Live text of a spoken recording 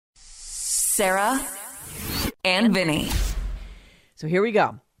Sarah and Vinny. So here we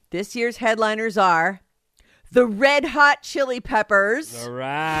go. This year's headliners are the Red Hot Chili Peppers. All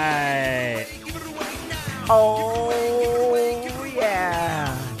right. Oh,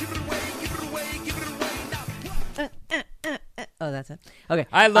 yeah. Oh, that's it. Okay.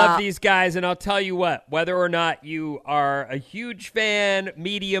 I love these guys, and I'll tell you what, whether or not you are a huge fan,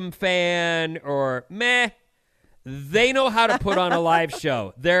 medium fan, or meh, they know how to put on a live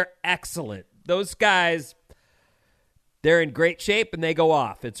show. They're excellent. Those guys, they're in great shape, and they go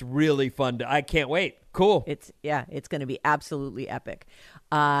off. It's really fun. I can't wait. Cool. It's going to be absolutely epic.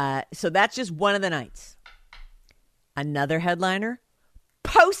 So that's just one of the nights. Another headliner,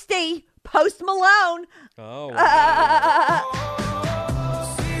 Post Malone. Oh, wow.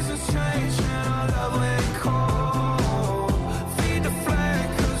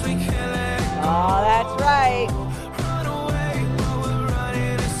 Oh, that's right.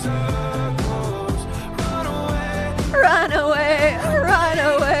 Run away, run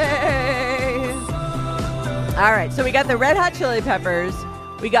away. All right, so we got the Red Hot Chili Peppers,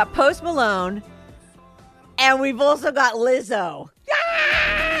 we got Post Malone, and we've also got Lizzo.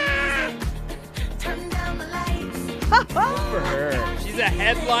 For her. She's a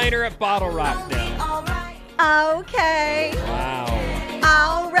headliner at Bottle Rock now. Okay. Wow.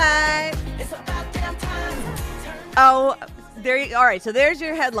 All right. Oh, all right. So there's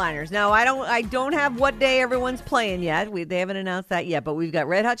your headliners. Now I don't have what day everyone's playing yet. They haven't announced that yet, but we've got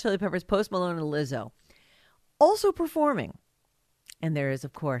Red Hot Chili Peppers, Post Malone, and Lizzo also performing. And there is,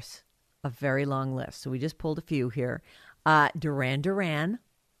 of course, a very long list. So we just pulled a few here. Duran Duran.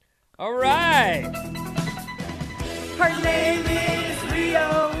 All right. Her name is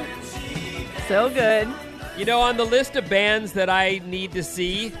Rio. So good. You know, on the list of bands that I need to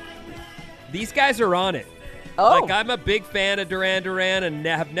see, these guys are on it. Oh. Like, I'm a big fan of Duran Duran and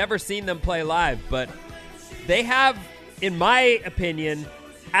have never seen them play live, but they have, in my opinion,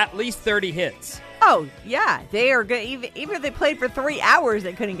 at least 30 hits. Oh, yeah. They are good. Even if they played for 3 hours,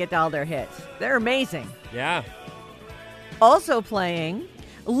 they couldn't get to all their hits. They're amazing. Yeah. Also playing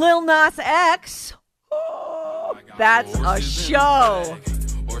Lil Nas X. Oh, that's a show.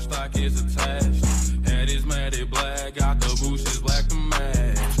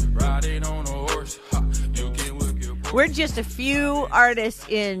 We're just a few artists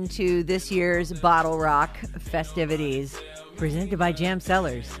into this year's Bottle Rock festivities, presented by Jam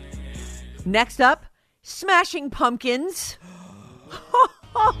Cellars. Next up, Smashing Pumpkins.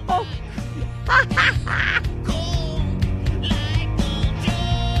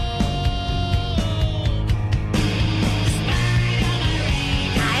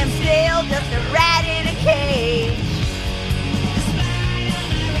 I am still just a rat in a cage.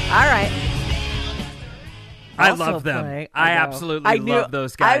 All right. I Also love them. play- I know. absolutely knew- love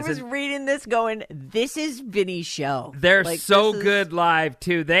those guys. I was And reading this going, this is Vinny's show. they're Like, so this is- good live,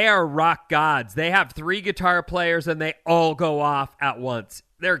 too. They are rock gods. They have 3 guitar players, and they all go off at once.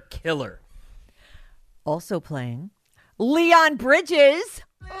 They're killer. Also playing Leon Bridges.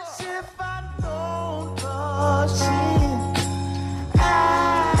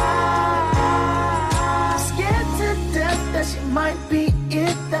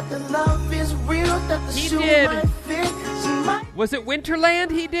 He did. Was it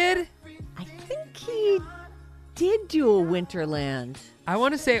Winterland he did? I think he did do a Winterland. I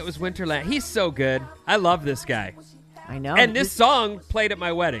want to say it was Winterland. He's so good. I love this guy. I know. And this song played at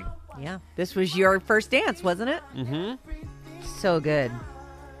my wedding. Yeah, this was your first dance, wasn't it? Mm-hmm. So good.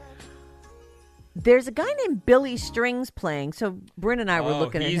 There's a guy named Billy Strings playing. So Bryn and I were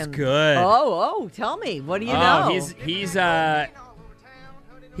looking at him. He's good. Oh, tell me. What do you know?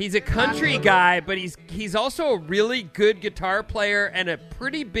 He's a country guy, but he's also a really good guitar player and a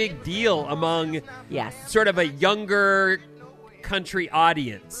pretty big deal among sort of a younger country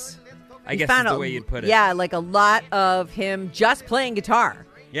audience. I guess is the way you'd put it. Yeah, like a lot of him just playing guitar.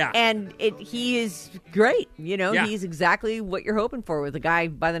 Yeah. And he is great. You know, Yeah. he's exactly what you're hoping for with a guy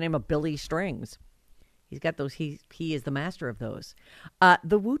by the name of Billy Strings. He's got those. He is the master of those.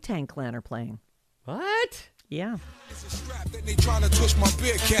 The Wu-Tang Clan are playing. What? Yeah. They trying to twist my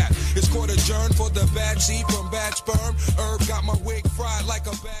beer cap. It's court adjourned for the bad seed from bad sperm. Herb got my wig fried like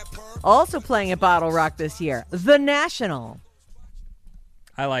a bad perm. Also playing at Bottle Rock this year, The National.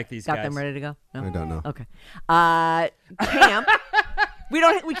 I like these guys. Got them ready to go? No? I don't know. Okay. Camp. We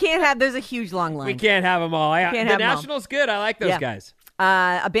can't have. There's a huge long line. We can't have them all. Can't The have 'em all. National's good. I like those Yeah. guys.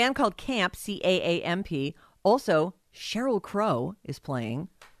 A band called Camp, CAAMP. Also, Sheryl Crow is playing.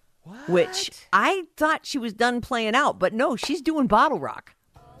 What? Which I thought she was done playing out, but no, she's doing Bottle Rock.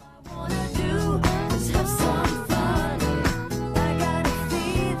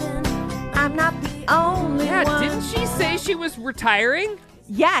 I'm I'm not the only Yeah, one. didn't she say she was retiring?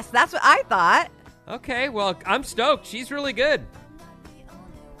 Yes, that's what I thought. Okay, well, I'm stoked. She's really good.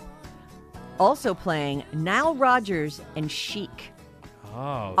 Also playing Nile Rodgers and Chic.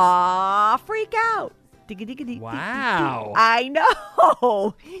 Oh. Aw, freak out. Digga-digga-dee. Wow. I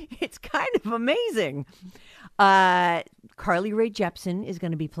know. It's kind of amazing. Carly Rae Jepsen is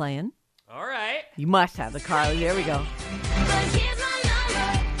going to be playing. All right. You must have the Carly. There we go.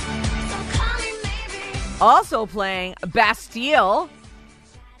 Also playing Bastille.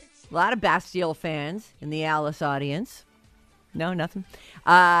 A lot of Bastille fans in the Alice audience. No, nothing.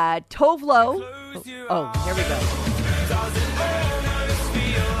 Tove Lo. Oh, here we go.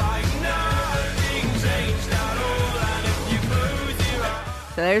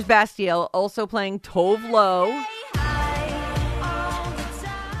 So there's Bastille. Also playing Tove Lo.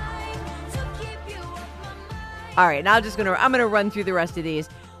 All right, now I'm gonna run through the rest of these.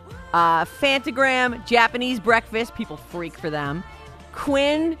 Fantagram, Japanese Breakfast, people freak for them.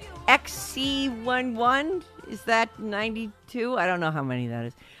 Quinn, XC11, is that 92? I don't know how many that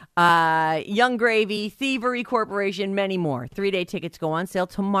is. Young Gravy, Thievery Corporation, many more. 3-day tickets go on sale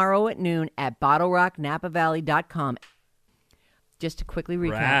tomorrow at noon at BottleRockNapaValley.com. Just to quickly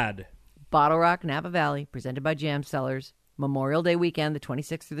recap. Rad. Bottle Rock Napa Valley, presented by Jam Cellars. Memorial Day weekend, the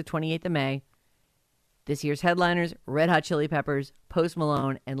 26th through the 28th of May. This year's headliners, Red Hot Chili Peppers, Post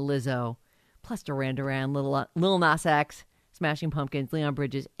Malone, and Lizzo. Plus Duran Duran, Lil Nas X, Smashing Pumpkins, Leon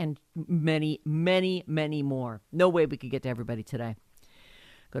Bridges, and many, many, many more. No way we could get to everybody today.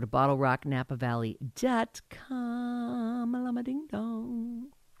 Go to BottleRockNapaValley.com. Lama ding dong.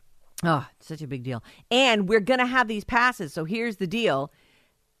 Oh, it's such a big deal. And we're going to have these passes. So here's the deal.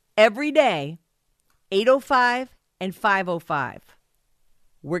 Every day, 8:05 and 5:05,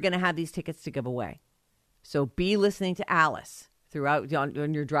 we're going to have these tickets to give away. So be listening to Alice throughout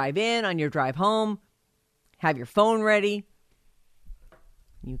on your drive in, on your drive home. Have your phone ready.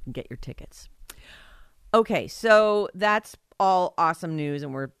 You can get your tickets. Okay, so that's all awesome news,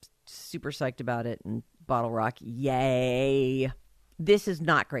 and we're super psyched about it. And Bottle Rock, yay. This is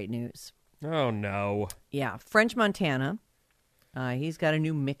not great news. Oh, no. Yeah, French Montana, he's got a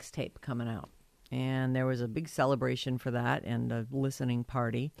new mixtape coming out. And there was a big celebration for that and a listening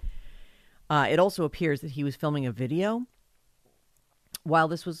party. It also appears that he was filming a video while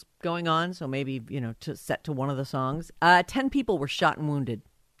this was going on. So maybe, set to one of the songs. 10 people were shot and wounded.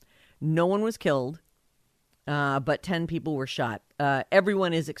 No one was killed, but 10 people were shot.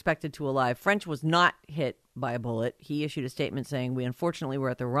 Everyone is expected to alive. French was not hit by a bullet. He issued a statement saying, "We unfortunately were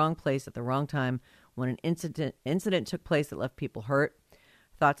at the wrong place at the wrong time when an incident took place that left people hurt.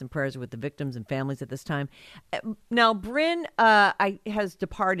 Thoughts and prayers are with the victims and families at this time." Now, Bryn has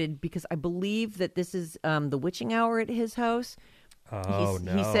departed because I believe that this is the witching hour at his house. Oh,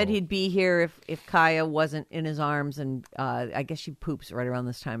 no. He said he'd be here if Kaya wasn't in his arms, and I guess she poops right around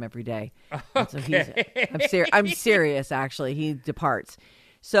this time every day. Okay. So I'm serious, actually. He departs.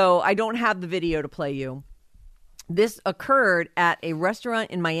 So I don't have the video to play you. This occurred at a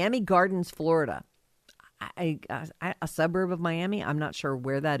restaurant in Miami Gardens, Florida. A suburb of Miami. I'm not sure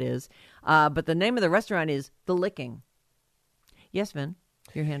where that is. But the name of the restaurant is The Licking. Yes, Vin,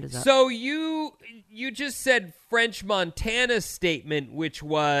 your hand is up. So you just said French Montana's statement, which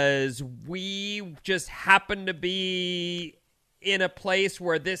was, we just happened to be in a place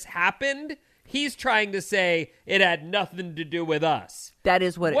where this happened. He's trying to say it had nothing to do with us. That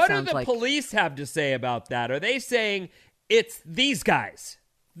is what it sounds like. What do the police have to say about that? Are they saying it's these guys?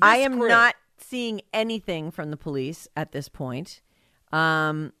 I am not seeing anything from the police at this point.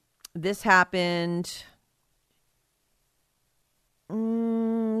 This happened.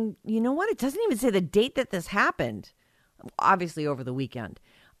 You know what? It doesn't even say the date that this happened. Obviously over the weekend.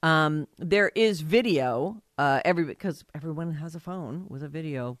 There is video, because everyone has a phone with a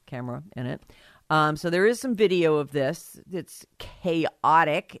video camera in it. So there is some video of this. It's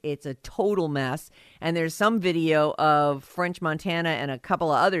chaotic. It's a total mess. And there's some video of French Montana and a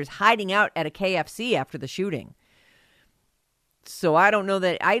couple of others hiding out at a KFC after the shooting. So I don't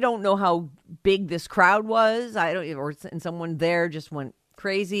know how big this crowd was. And someone there just went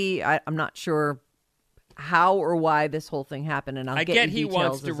crazy. I'm not sure how or why this whole thing happened, and I get he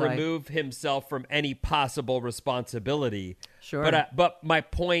wants to remove himself from any possible responsibility. Sure. But my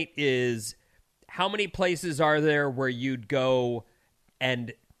point is, how many places are there where you'd go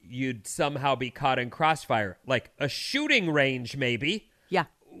and you'd somehow be caught in crossfire? Like a shooting range, maybe. Yeah.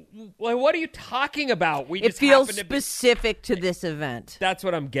 Well, what are you talking about? It feels specific to this event. That's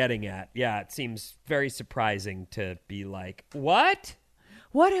what I'm getting at. Yeah, it seems very surprising to be like, what?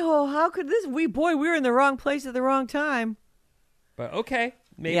 What? Oh, how could this? We were in the wrong place at the wrong time. But okay.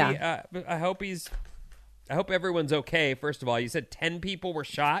 Maybe. Yeah. I hope everyone's okay. First of all, you said 10 people were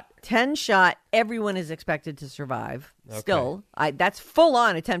shot. 10 shot. Everyone is expected to survive. Still, that's full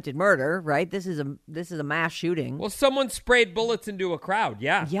on attempted murder, right? This is a mass shooting. Well, someone sprayed bullets into a crowd.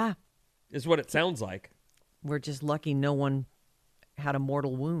 Yeah. Yeah. Is what it sounds like. We're just lucky no one had a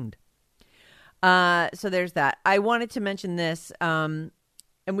mortal wound. So there's that. I wanted to mention this, and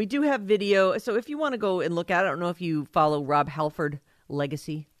we do have video. So if you want to go and look at it, I don't know if you follow Rob Halford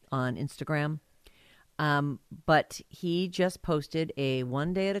Legacy on Instagram, but he just posted a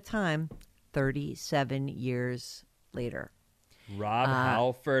one day at a time, 37 years later. Rob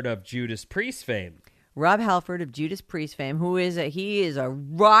Halford of Judas Priest fame. Rob Halford of Judas Priest fame, he's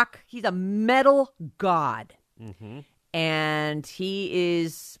a metal god. Mm-hmm. And he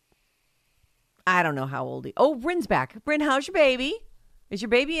is, I don't know how old Bryn's back. Bryn, how's your baby? Is your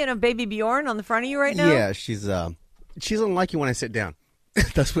baby in a baby Bjorn on the front of you right now? Yeah, she doesn't like you when I sit down.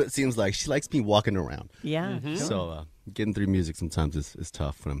 That's what it seems like. She likes me walking around. Yeah. Mm-hmm. Sure. So getting through music sometimes is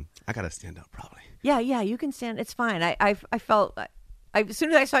tough. I got to stand up probably. Yeah, you can stand. It's fine. I felt... as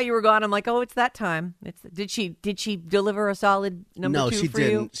soon as I saw you were gone, I'm like, oh, it's that time. Did she deliver a solid number no, 2 she for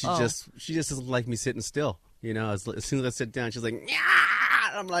didn't. you? She just doesn't like me sitting still. You know, as soon as I sit down, she's like, yeah.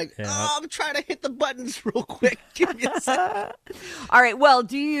 I'm like, I'm trying to hit the buttons real quick. Give me a second. All right. Well,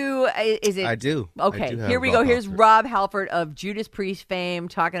 do you? Is it? I do. Okay. I do have Here we Rob go. Here's Halford. Rob Halford of Judas Priest fame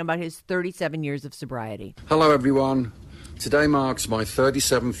talking about his 37 years of sobriety. Hello, everyone. Today marks my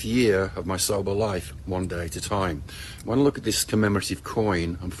 37th year of my sober life, one day at a time. When I look at this commemorative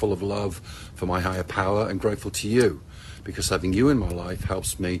coin, I'm full of love for my higher power and grateful to you, because having you in my life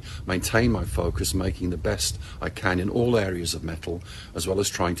helps me maintain my focus, making the best I can in all areas of metal, as well as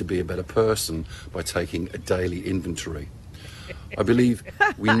trying to be a better person by taking a daily inventory. I believe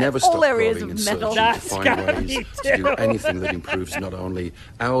we never stop All areas growing of and metal. searching to That's find gotta ways be to do too. anything that improves not only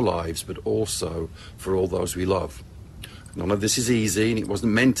our lives, but also for all those we love. None of this is easy, and it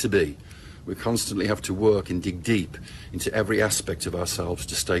wasn't meant to be. We constantly have to work and dig deep into every aspect of ourselves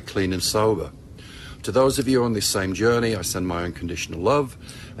to stay clean and sober. To those of you on this same journey, I send my unconditional love.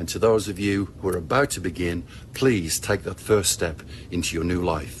 And to those of you who are about to begin, please take that first step into your new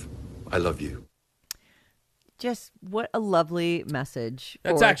life. I love you. Just what a lovely message.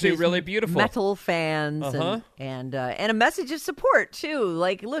 That's for actually his really beautiful. Metal fans and a message of support too.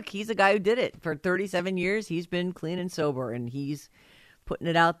 Like, look, he's a guy who did it for 37 years. He's been clean and sober, and he's putting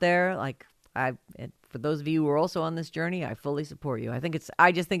it out there. Like, and for those of you who are also on this journey, I fully support you.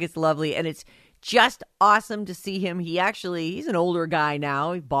 I just think it's lovely, and it's just awesome to see him. He's an older guy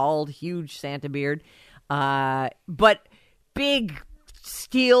now, bald, huge Santa beard, but big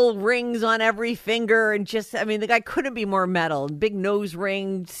steel rings on every finger, and the guy couldn't be more metal. Big nose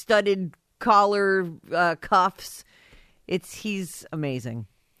ring, studded collar, cuffs. He's amazing.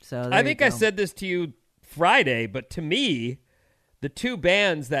 So I think I said this to you Friday, but to me, the two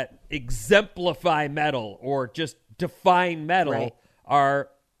bands that exemplify metal or just define metal are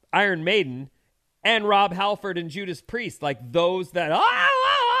Iron Maiden and Rob Halford and Judas Priest. Like those that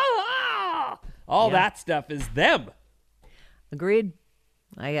that stuff is them. Agreed.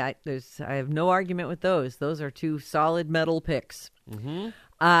 I have no argument with those. Those are two solid metal picks. Mm-hmm.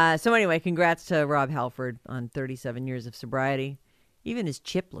 So anyway, congrats to Rob Halford on 37 years of sobriety. Even his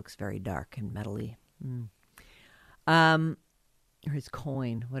chip looks very dark and metally. Or his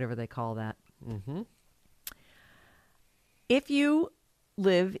coin, whatever they call that. Mm-hmm. If you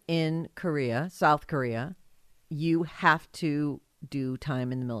live in South Korea, you have to do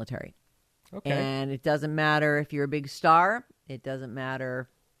time in the military. Okay. And it doesn't matter if you're a big star. It doesn't matter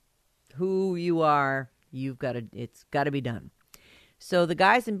who you are. It's got to be done. So the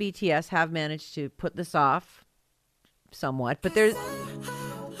guys in BTS have managed to put this off somewhat, but there's...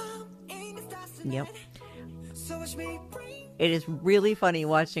 Yep. It is really funny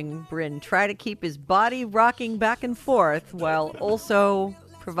watching Bryn try to keep his body rocking back and forth while also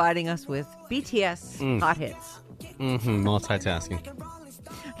providing us with BTS hot hits. Mm-hmm, multitasking.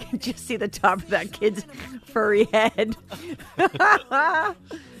 I can just see the top of that kid's furry head. The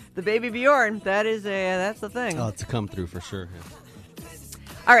baby Bjorn, that's the thing. Oh, it's a come through for sure. Yeah.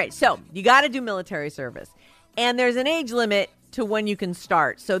 All right, so you got to do military service. And there's an age limit to when you can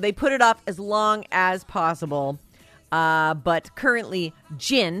start. So they put it off as long as possible. But currently,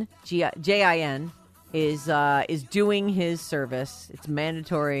 Jin, J-I-N, is doing his service. It's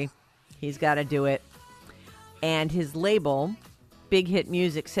mandatory. He's got to do it. And his label, Big Hit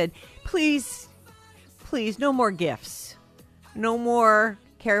Music, said, please, no more gifts. No more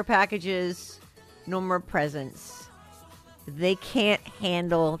care packages. No more presents. They can't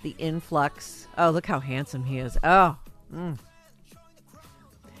handle the influx. Oh, look how handsome he is. Oh.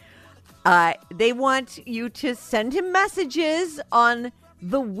 They want you to send him messages on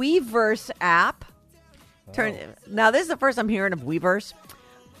the Weverse app. Now, this is the first I'm hearing of Weverse.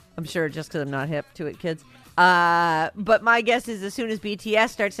 I'm sure just because I'm not hip to it, kids. But my guess is as soon as BTS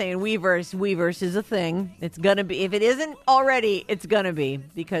starts saying Weverse is a thing. It's going to be. If it isn't already, it's going to be.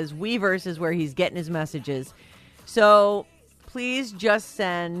 Because Weverse is where he's getting his messages. So please just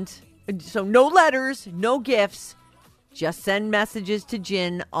send. So no letters, no gifts. Just send messages to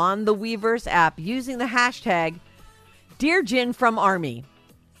Jin on the Weverse app using the hashtag Dear Jin from Army.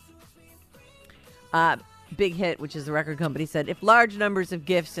 Big Hit, which is the record company, said, if large numbers of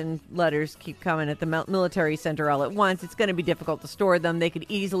gifts and letters keep coming at the military center all at once, it's going to be difficult to store them. They could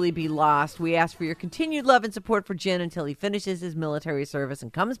easily be lost. We ask for your continued love and support for Jin until he finishes his military service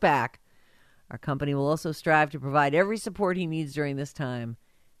and comes back. Our company will also strive to provide every support he needs during this time.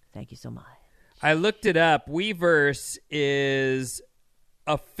 Thank you so much. I looked it up. Weverse is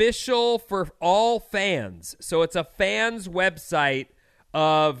official for all fans. So it's a fans website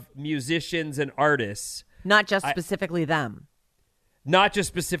of musicians and artists. Not just specifically them. Not just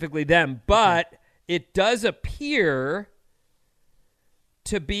specifically them, but it does appear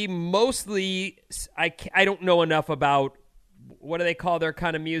to be mostly, I don't know enough about, what do they call their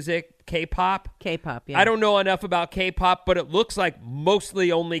kind of music? K-pop? K-pop, yeah. I don't know enough about K-pop, but it looks like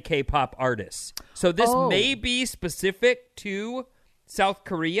mostly only K-pop artists. So this may be specific to South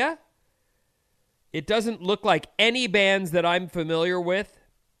Korea. It doesn't look like any bands that I'm familiar with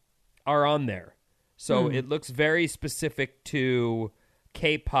are on there. So it looks very specific to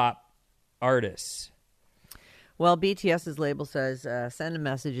K-pop artists. Well, BTS's label says, send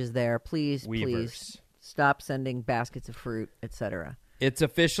messages there. Please, please stop sending baskets of fruit, etc. It's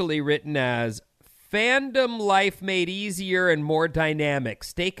officially written as Fandom Life Made Easier and More Dynamic.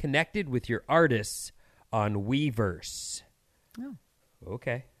 Stay connected with your artists on Weverse. Oh.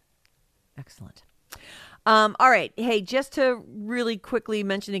 Okay. Excellent. All right. Hey, just to really quickly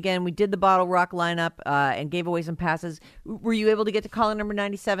mention again, we did the Bottle Rock lineup and gave away some passes. Were you able to get to caller number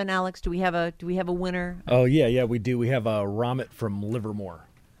 97, Alex? Do we have a winner? Oh yeah, we do. We have a Romit from Livermore.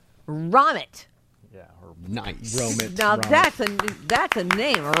 Romit. Yeah, or Nice. Romit. Now Romit. that's a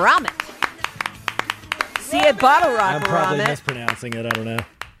name, Romit. See you at Bottle Rock, I'm probably Romit. mispronouncing it. I don't know.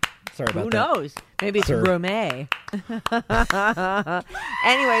 Sorry about Who that. knows? Maybe it's Sir. Romay.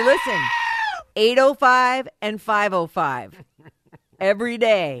 Anyway, listen. 8:05 and 5:05. Every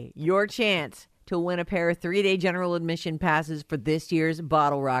day, your chance to win a pair of 3-day general admission passes for this year's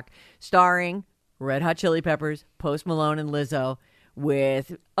Bottle Rock, starring Red Hot Chili Peppers, Post Malone, and Lizzo,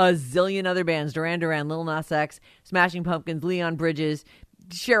 with a zillion other bands: Duran Duran, Lil Nas X, Smashing Pumpkins, Leon Bridges,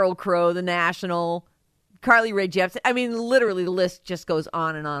 Sheryl Crow, The National, Carly Rae Jepsen. I mean, literally, the list just goes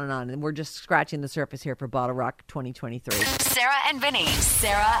on and on and on. And we're just scratching the surface here for Bottle Rock 2023. Sarah and Vinny.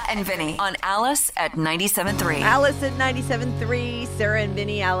 Sarah and Vinny on Alice at 97.3. Alice at 97.3. Sarah and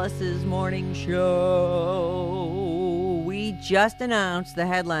Vinny, Alice's morning show. We just announced the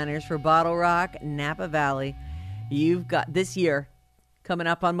headliners for Bottle Rock Napa Valley. You've got this year coming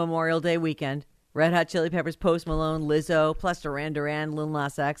up on Memorial Day weekend. Red Hot Chili Peppers, Post Malone, Lizzo, plus Duran Duran, Lil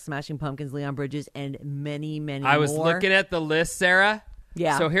Nas X, Smashing Pumpkins, Leon Bridges, and many, many more. I was looking at the list, Sarah.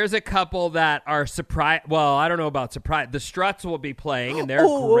 Yeah. So here's a couple that are surprised. Well, I don't know about surprise. The Struts will be playing, and they're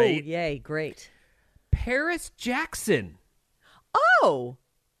great. Yay, great. Paris Jackson. Oh,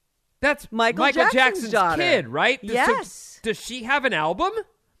 That's Michael Jackson's daughter. kid, right? Yes. So does she have an album?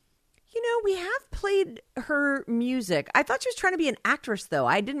 you know, we have played her music. I thought she was trying to be an actress, though.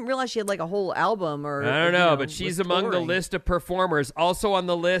 I didn't realize she had like a whole album or. I don't know, but she's among the list of performers. Also on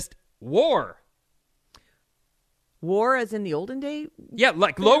the list, War. War, as in the olden day? Yeah,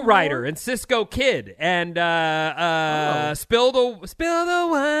 like Lowrider and Cisco Kid and Spill the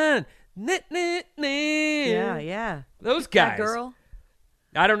Wine. Yeah. Those That guys. girl.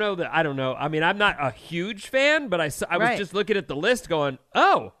 I don't know. I mean, I'm not a huge fan, but I was Right. just looking at the list going,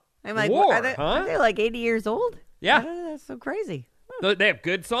 oh, I'm like, War, are they like 80 years old? Yeah. I don't know, that's so crazy. They have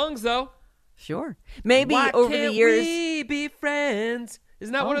good songs, though. Sure. Maybe Why over can't the years. we be friends?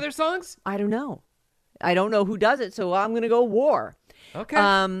 Isn't that one of their songs? I don't know. I don't know who does it, so I'm going to go War. Okay.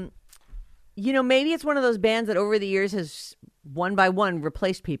 You know, maybe it's one of those bands that over the years has one by one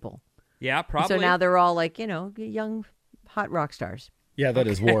replaced people. Yeah, probably. So now they're all like, you know, young, hot rock stars. Yeah, that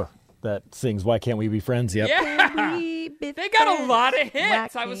is War. That sings "Why Can't We Be Friends?" Yep. Yeah. They got a lot of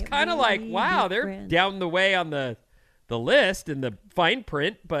hits. I was kind of like, wow, they're down the way on the list in the fine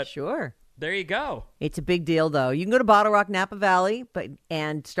print, but Sure. There you go. It's a big deal, though. You can go to Bottle Rock Napa Valley,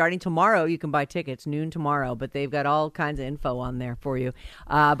 and starting tomorrow, you can buy tickets, noon tomorrow, but they've got all kinds of info on there for you.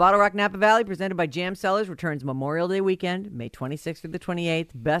 Bottle Rock Napa Valley, presented by Jam Cellars, returns Memorial Day weekend, May 26th through the 28th.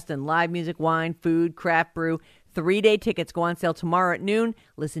 Best in live music, wine, food, craft brew. 3-day tickets go on sale tomorrow at noon.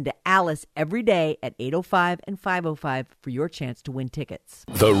 Listen to Alice every day at 8:05 and 5:05 for your chance to win tickets.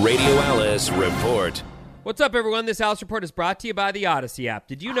 The Radio Alice Report. What's up, everyone? This Alice Report is brought to you by the Odyssey app.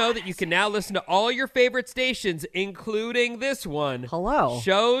 Did you know that you can now listen to all your favorite stations, including this one? Hello.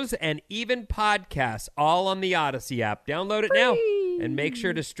 Shows and even podcasts, all on the Odyssey app. Download it now and make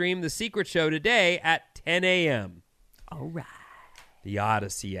sure to stream The Secret Show today at 10 a.m. All right. The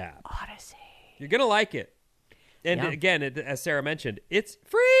Odyssey app. Odyssey. You're going to like it. And again, as Sarah mentioned, it's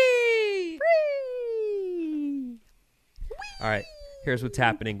free. Free. All right, here's what's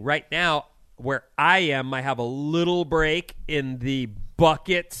happening. Right now, where I am, I have a little break in the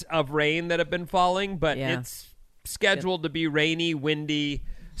buckets of rain that have been falling, but it's scheduled to be rainy, windy,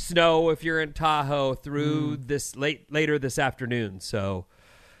 snow if you're in Tahoe through this later this afternoon. So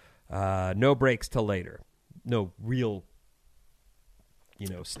no breaks till later. No real,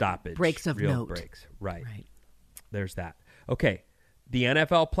 stoppage. Breaks of real note. Breaks. Right. There's that. Okay, the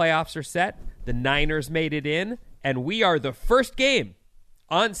NFL playoffs are set. The Niners made it in, and we are the first game.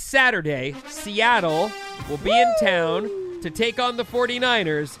 On Saturday, Seattle will be in town to take on the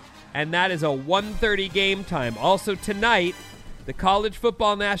 49ers, and that is a 1:30 game time. Also tonight, the College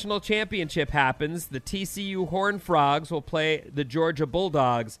Football National Championship happens. The TCU Horned Frogs will play the Georgia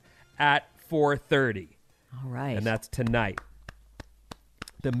Bulldogs at 4:30. All right. And that's tonight.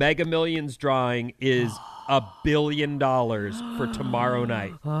 The Mega Millions drawing is $1 billion for tomorrow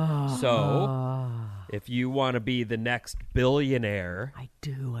night. So if you want to be the next billionaire. I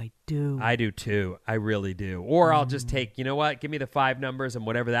do. I do too. I really do. Or I'll just take, you know what? Give me the 5 numbers and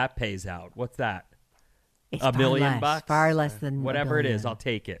whatever that pays out. What's that? It's $1 million bucks? Far less than whatever it is, I'll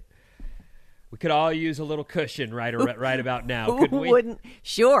take it. We could all use a little cushion right about now, Who couldn't we? wouldn't?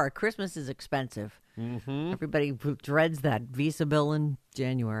 Sure. Christmas is expensive. Mm-hmm. Everybody dreads that Visa bill in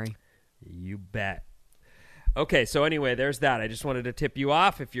January. You bet. Okay, so anyway, there's that. I just wanted to tip you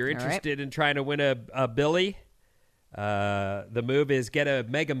off. If you're interested in trying to win a Billy, the move is get a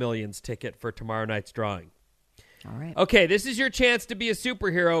Mega Millions ticket for tomorrow night's drawing. All right. Okay, this is your chance to be a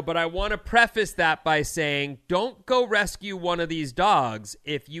superhero, but I want to preface that by saying don't go rescue one of these dogs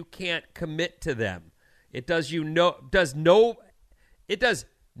if you can't commit to them. It does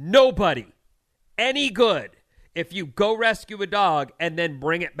nobody any good if you go rescue a dog and then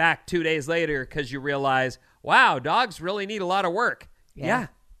bring it back 2 days later because you realize, wow, dogs really need a lot of work. Yeah.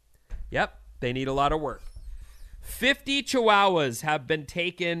 Yep, they need a lot of work. 50 Chihuahuas have been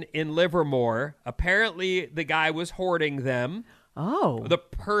taken in Livermore. Apparently, the guy was hoarding them. Oh. The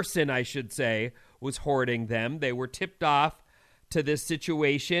person, I should say, was hoarding them. They were tipped off to this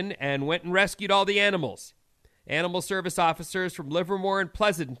situation and went and rescued all the animals. Animal service officers from Livermore and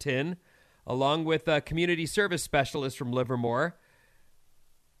Pleasanton, along with a community service specialist from Livermore.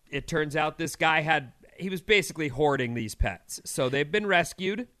 It turns out this guy he was basically hoarding these pets. So they've been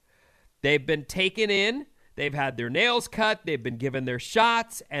rescued. They've been taken in. They've had their nails cut. They've been given their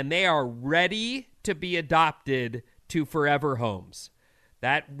shots, and they are ready to be adopted to forever homes.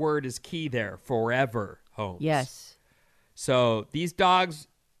 That word is key there, forever homes. Yes. So these dogs,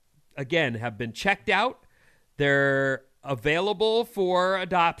 again, have been checked out. They're available for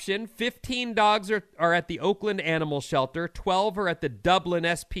adoption. 15 dogs are at the Oakland Animal Shelter. 12 are at the Dublin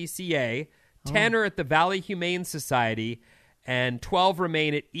SPCA. 10 are at the Valley Humane Society. And 12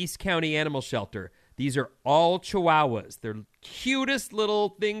 remain at East County Animal Shelter. These are all Chihuahuas. They're cutest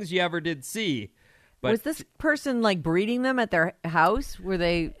little things you ever did see. But was this person breeding them at their house? Were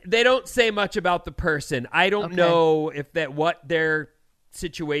they? They don't say much about the person. I don't know what their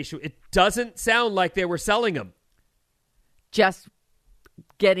situation. It doesn't sound like they were selling them. Just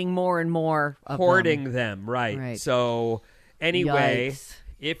getting more and more of hoarding them, right. So anyway, Yikes.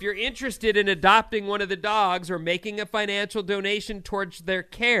 If you're interested in adopting one of the dogs or making a financial donation towards their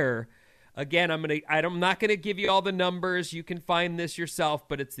care, again, I'm not going to give you all the numbers. You can find this yourself,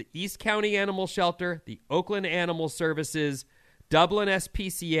 but it's the East County Animal Shelter, the Oakland Animal Services, Dublin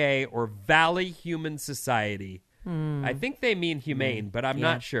SPCA, or Valley Human Society. I think they mean humane, but I'm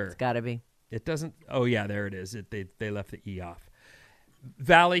not sure. It's got to be. It doesn't. Oh, yeah, there it is. They left the E off.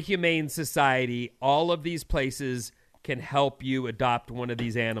 Valley Humane Society. All of these places can help you adopt one of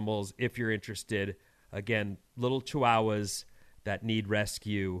these animals if you're interested. Again, little Chihuahuas that need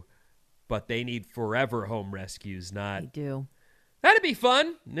rescue, but they need forever home rescues, not. They do. That'd be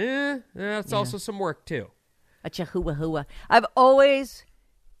fun. Nah, that's also some work, too. A Chihuahua. I've always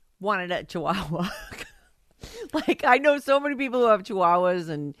wanted a Chihuahua. Like, I know so many people who have Chihuahuas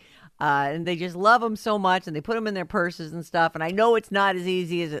and they just love them so much, and they put them in their purses and stuff. And I know it's not as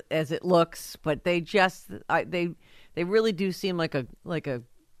easy as it looks, but they really do seem like a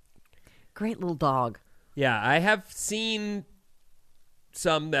great little dog. Yeah, I have seen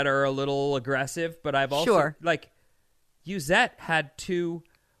some that are a little aggressive, but I've also like Yuzette had 2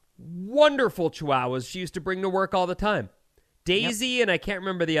 wonderful Chihuahuas she used to bring to work all the time. Daisy and I can't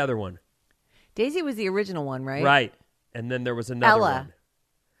remember the other one. Daisy was the original one, right? Right. And then there was another Ella. one.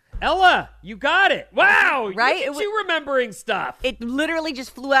 Ella, you got it. Wow. Right? Look at you remembering stuff. It literally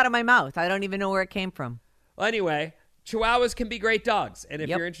just flew out of my mouth. I don't even know where it came from. Well, anyway, Chihuahuas can be great dogs. And if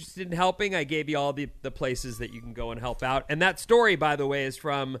you're interested in helping, I gave you all the places that you can go and help out. And that story, by the way, is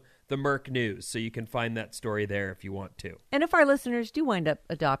from the Merck News. So you can find that story there if you want to. And if our listeners do wind up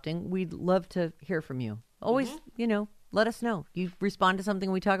adopting, we'd love to hear from you. Always, let us know. You respond to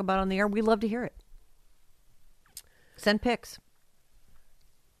something we talk about on the air, we love to hear it. Send pics.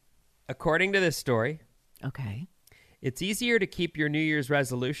 According to this story, okay, it's easier to keep your New Year's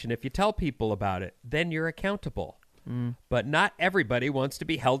resolution if you tell people about it. Then you're accountable. But not everybody wants to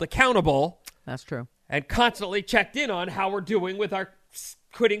be held accountable. That's true. And constantly checked in on how we're doing with our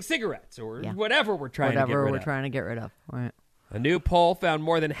quitting cigarettes or whatever we're trying to get rid of. Whatever we're trying to get rid of. Right. A new poll found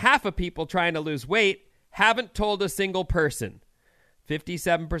more than half of people trying to lose weight haven't told a single person.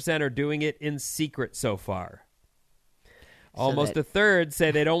 57% are doing it in secret so far. Almost a third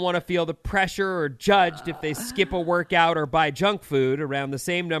say they don't want to feel the pressure or judged if they skip a workout or buy junk food. Around the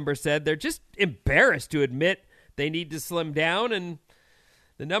same number said they're just embarrassed to admit they need to slim down. And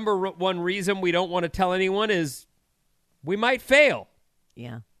the number one reason we don't want to tell anyone is we might fail.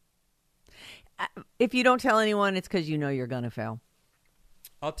 Yeah. If you don't tell anyone, it's because you know you're going to fail.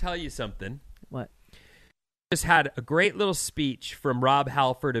 I'll tell you something. What? Just had a great little speech from Rob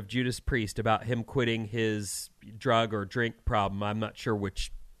Halford of Judas Priest about him quitting his drug or drink problem. I'm not sure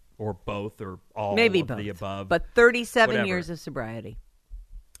which, or both, or all Maybe of both, the above. But 37 Whatever. years of sobriety.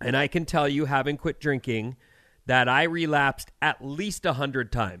 And I can tell you, having quit drinking, that I relapsed at least 100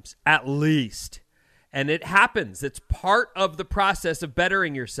 times. At least. And it happens. It's part of the process of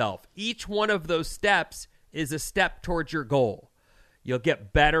bettering yourself. Each one of those steps is a step towards your goal. You'll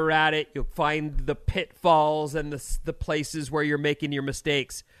get better at it. You'll find the pitfalls and the places where you're making your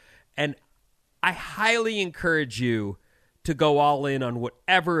mistakes. And I highly encourage you to go all in on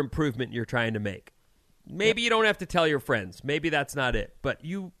whatever improvement you're trying to make. Maybe you don't have to tell your friends. Maybe that's not it. But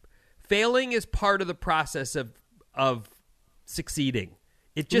failing is part of the process of succeeding.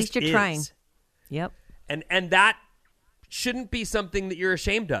 It just At least you're is. trying. Yep. And that shouldn't be something that you're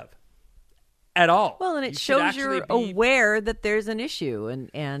ashamed of. At all. Well, and it shows you're aware that there's an issue,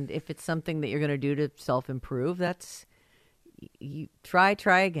 and if it's something that you're going to do to self-improve, that's you try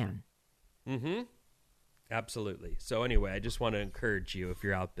again. Mm-hmm. Absolutely. So anyway, I just want to encourage you if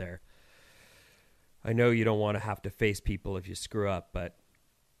you're out there. I know you don't want to have to face people if you screw up, but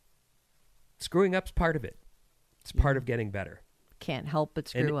screwing up's part of it. It's part of getting better. Can't help but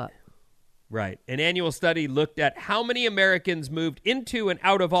screw up. Right. An annual study looked at how many Americans moved into and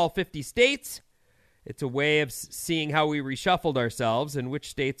out of all 50 states. It's a way of seeing how we reshuffled ourselves and which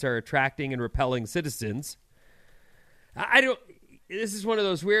states are attracting and repelling citizens. This is one of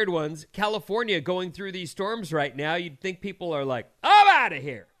those weird ones. California going through these storms right now. You'd think people are like, I'm out of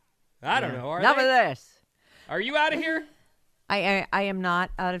here. I don't know. Enough of this. Are you out of here? I am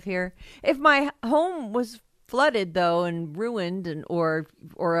not out of here. If my home was flooded, though, and ruined, or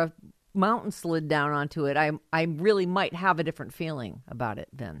a mountain slid down onto it, I really might have a different feeling about it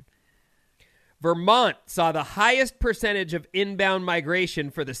then. Vermont saw the highest percentage of inbound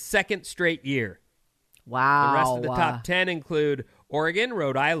migration for the second straight year. Wow. The rest of the top 10 include Oregon,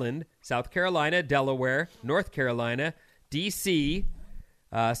 Rhode Island, South Carolina, Delaware, North Carolina, D.C.,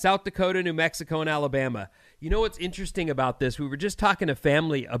 South Dakota, New Mexico, and Alabama. You know what's interesting about this? We were just talking to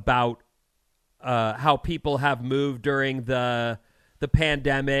family about how people have moved during the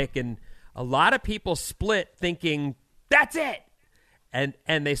pandemic, and a lot of people split thinking, that's it. And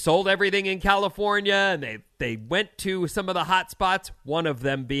they sold everything in California, and they went to some of the hot spots, one of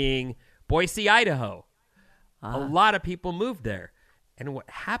them being Boise, Idaho. A lot of people moved there. And what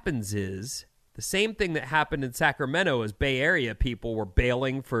happens is the same thing that happened in Sacramento as Bay Area people were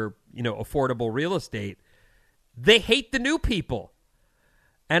bailing for, affordable real estate. They hate the new people.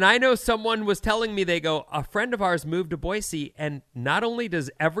 And I know someone was telling me, a friend of ours moved to Boise, and not only does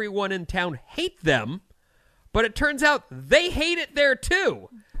everyone in town hate them, but it turns out they hate it there too.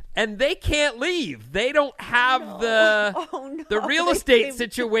 And they can't leave. They don't have the real estate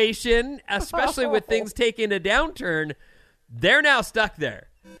situation, especially with things taking a downturn. They're now stuck there.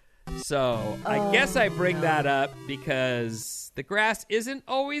 So I guess I bring that up because the grass isn't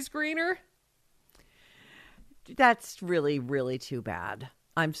always greener. That's really, really too bad.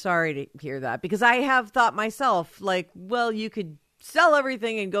 I'm sorry to hear that because I have thought myself, like, well, you could sell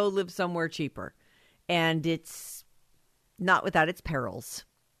everything and go live somewhere cheaper. And it's not without its perils.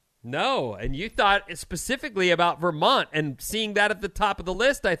 No, and you thought specifically about Vermont, and seeing that at the top of the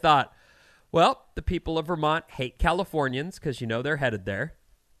list, I thought, well, the people of Vermont hate Californians because they're headed there.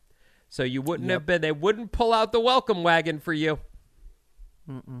 So you wouldn't have been, they wouldn't pull out the welcome wagon for you.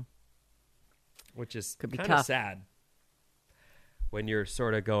 Which is kind of sad when you're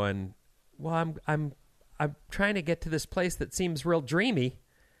sort of going, well, I'm trying to get to this place that seems real dreamy.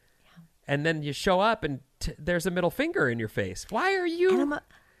 Yeah. And then you show up and there's a middle finger in your face. Why are you? And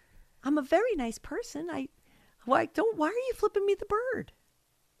I'm a very nice person. Why are you flipping me the bird?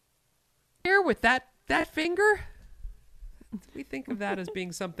 Here with that finger? We think of that as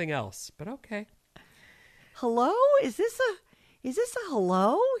being something else, but okay. Hello? Is this a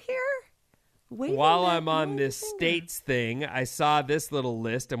hello here? While I'm on this states thing, I saw this little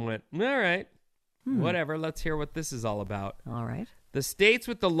list and went, all right, whatever. Let's hear what this is all about. All right. The states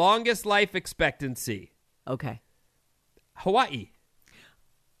with the longest life expectancy. Okay. Hawaii.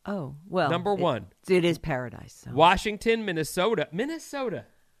 Oh, well. Number 1. It is paradise. So. Washington, Minnesota.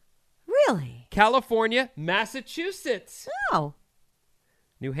 Really? California, Massachusetts. Oh.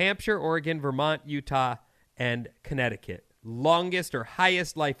 New Hampshire, Oregon, Vermont, Utah, and Connecticut. Longest or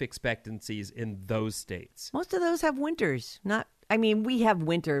highest life expectancies in those states. Most of those have winters. We have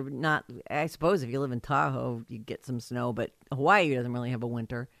winter. Not, I suppose if you live in Tahoe, you get some snow, but Hawaii doesn't really have a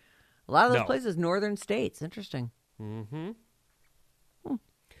winter. A lot of those places, northern states. Interesting. Mm-hmm.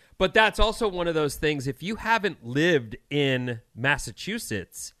 But that's also one of those things, if you haven't lived in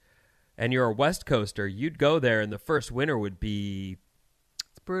Massachusetts and you're a West Coaster, you'd go there and the first winter would be...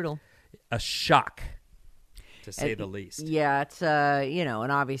 It's brutal. A shock, to say the least. Yeah, it's,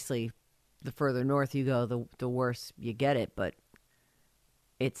 and obviously the further north you go, the worse you get it, but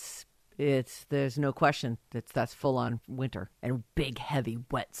it's there's no question that's full on winter and big, heavy,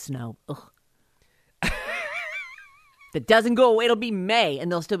 wet snow. Ugh. That doesn't go away. It'll be May,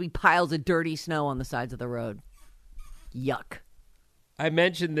 and there'll still be piles of dirty snow on the sides of the road. Yuck. I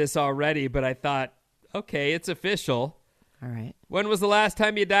mentioned this already, but I thought, okay, it's official. All right. When was the last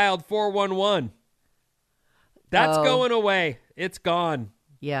time you dialed 411? That's going away. It's gone.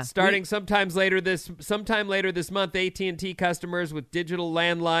 Yeah. Starting sometime later this month, AT&T customers with digital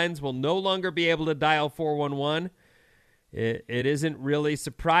landlines will no longer be able to dial 411. It isn't really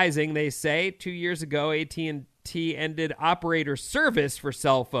surprising, they say. 2 years ago, AT&T ended operator service for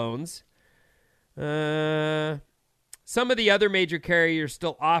cell phones. Some of the other major carriers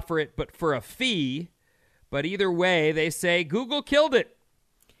still offer it, but for a fee. But either way, they say Google killed it.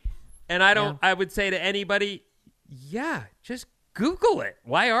 And I would say to anybody, just Google it.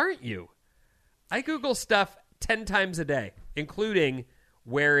 Why aren't you? I Google stuff 10 times a day, including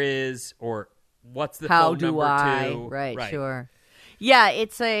where is or what's the phone number to. Right, sure. Yeah,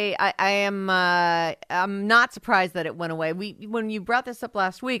 I'm not surprised that it went away. When you brought this up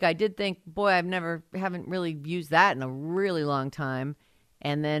last week, I did think, boy, haven't really used that in a really long time.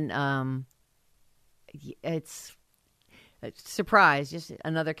 And then it's a surprise, just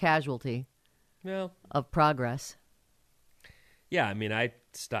another casualty of progress. Yeah,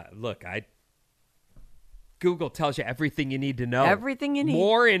 Google tells you everything you need to know. Everything you need.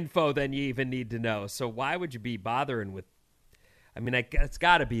 More info than you even need to know. So why would you be bothering with... it's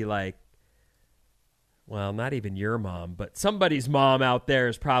got to be like, well, not even your mom, but somebody's mom out there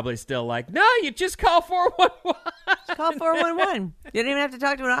is probably still like, no, you just call 411. Just call 411. You don't even have to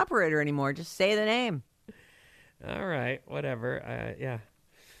talk to an operator anymore. Just say the name. All right, whatever. Yeah.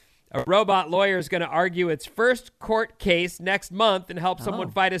 A robot lawyer is going to argue its first court case next month and help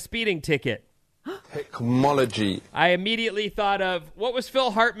someone fight a speeding ticket. Technology. I immediately thought of, what was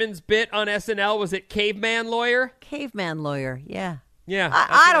Phil Hartman's bit on SNL? Was it Caveman Lawyer? Caveman Lawyer, yeah. Yeah.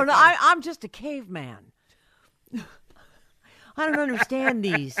 I don't know. I'm just a caveman. I don't understand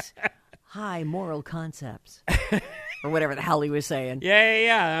these high moral concepts. Or whatever the hell he was saying.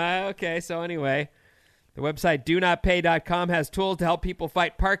 Yeah. Okay, so anyway, the website donotpay.com has tools to help people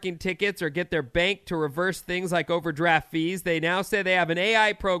fight parking tickets or get their bank to reverse things like overdraft fees. They now say they have an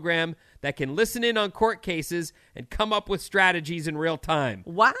AI program that can listen in on court cases and come up with strategies in real time.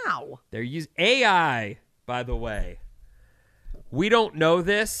 Wow. They're using AI, by the way. We don't know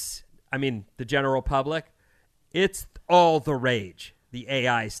this. The general public. It's all the rage. The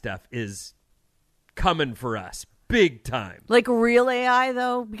AI stuff is coming for us big time. Like real AI,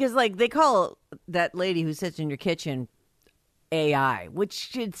 though? Because, they call that lady who sits in your kitchen AI,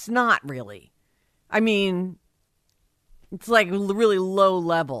 which it's not really. I mean, it's like really low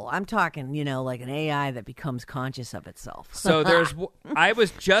level. I'm talking, like an AI that becomes conscious of itself. So I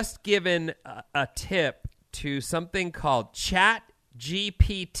was just given a tip to something called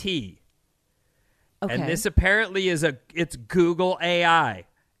ChatGPT. Okay. And this apparently it's Google AI,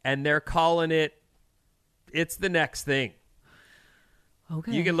 and they're calling it's the next thing.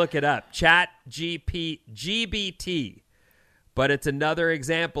 Okay. You can look it up, ChatGPT. But it's another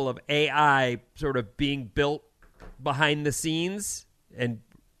example of AI sort of being built behind the scenes and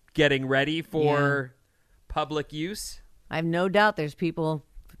getting ready for public use. I have no doubt there's people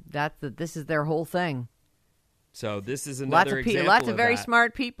that this is their whole thing. So this is another example lots of very that.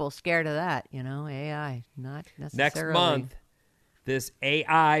 smart people scared of that, AI, not necessarily. Next month, this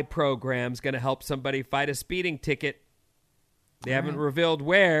AI program is going to help somebody fight a speeding ticket. They haven't revealed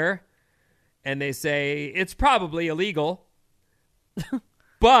where, and they say it's probably illegal.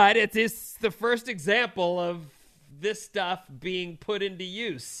 But it is the first example of this stuff being put into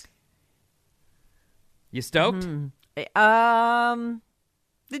use. You stoked? The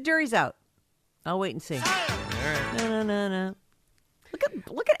jury's out. I'll wait and see. All right. No.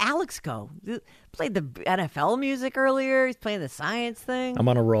 Look at Alex go. Played the NFL music earlier. He's playing the science thing. I'm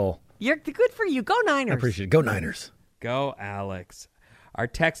on a roll. You're good for you. Go Niners. I appreciate it. Go Niners. Go, Alex. Our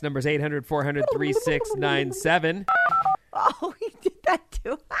text number is 800-400-3697. Oh, he did that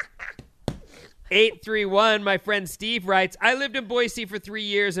too. 831, my friend Steve writes, I lived in Boise for 3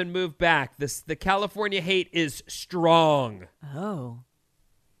 years and moved back. The California hate is strong. Oh.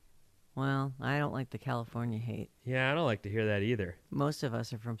 Well, I don't like the California hate. Yeah, I don't like to hear that either. Most of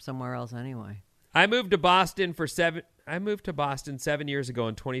us are from somewhere else anyway. I moved to Boston 7 years ago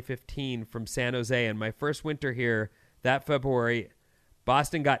in 2015 from San Jose, and my first winter here that February,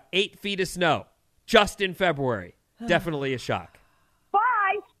 Boston got 8 feet of snow just in February. Definitely a shock.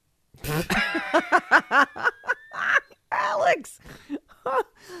 Bye. Alex.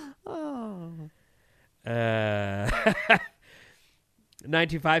 Oh.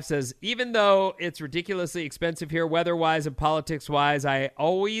 925 says, even though it's ridiculously expensive here weather-wise and politics-wise, I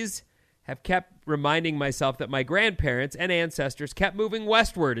always have kept reminding myself that my grandparents and ancestors kept moving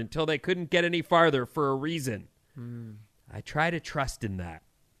westward until they couldn't get any farther for a reason. I try to trust in that.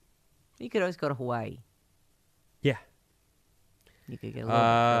 You could always go to Hawaii. Yeah. You could get a little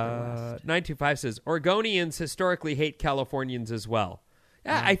further west. 925 says, Oregonians historically hate Californians as well.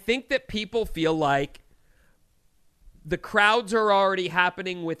 Yeah, I think that people feel like the crowds are already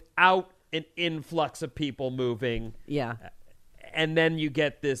happening without an influx of people moving. Yeah. And then you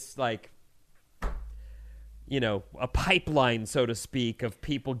get this, like, a pipeline, so to speak, of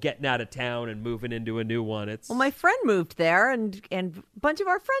people getting out of town and moving into a new one. Well, my friend moved there, and a bunch of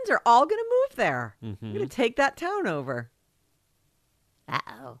our friends are all going to move there. Mm-hmm. We're going to take that town over.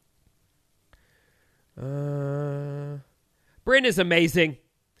 Bryn is amazing.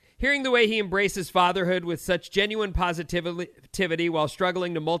 Hearing the way he embraces fatherhood with such genuine positivity while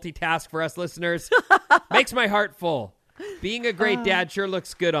struggling to multitask for us listeners makes my heart full. Being a great dad sure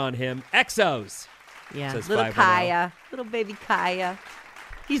looks good on him. Exos. Yeah, says little 510. Kaya. Little baby Kaya.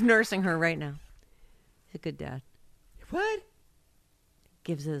 He's nursing her right now. He's a good dad. What?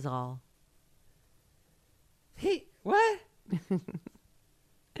 Gives his all. He, what?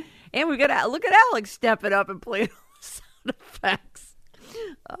 And we got look at Alex stepping up and playing sound effects.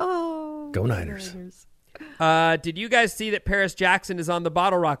 Oh, go Niners. Did you guys see that Paris Jackson is on the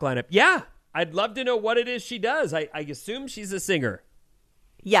Bottle Rock lineup? Yeah. I'd love to know what it is she does. I assume she's a singer.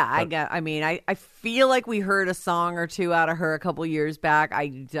 Yeah, I feel like we heard a song or two out of her a couple years back. I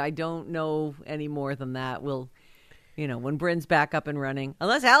don't know any more than that. We'll, when Bryn's back up and running.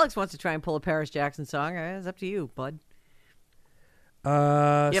 Unless Alex wants to try and pull a Paris Jackson song, it's up to you, bud. You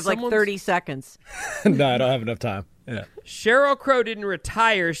have like 30 seconds. No, I don't have enough time. Yeah. Sheryl Crow didn't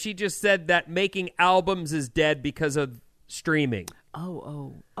retire. She just said that making albums is dead because of streaming.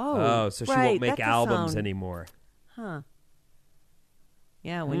 Oh, so she won't make albums anymore. Huh.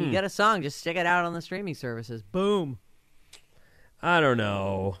 Yeah, when you get a song, just stick it out on the streaming services. Boom. I don't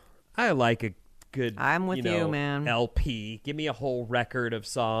know. I like a good I'm with you, man. LP. Give me a whole record of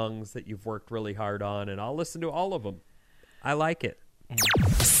songs that you've worked really hard on, and I'll listen to all of them. I like it.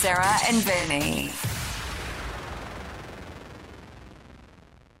 Sarah and Vinny.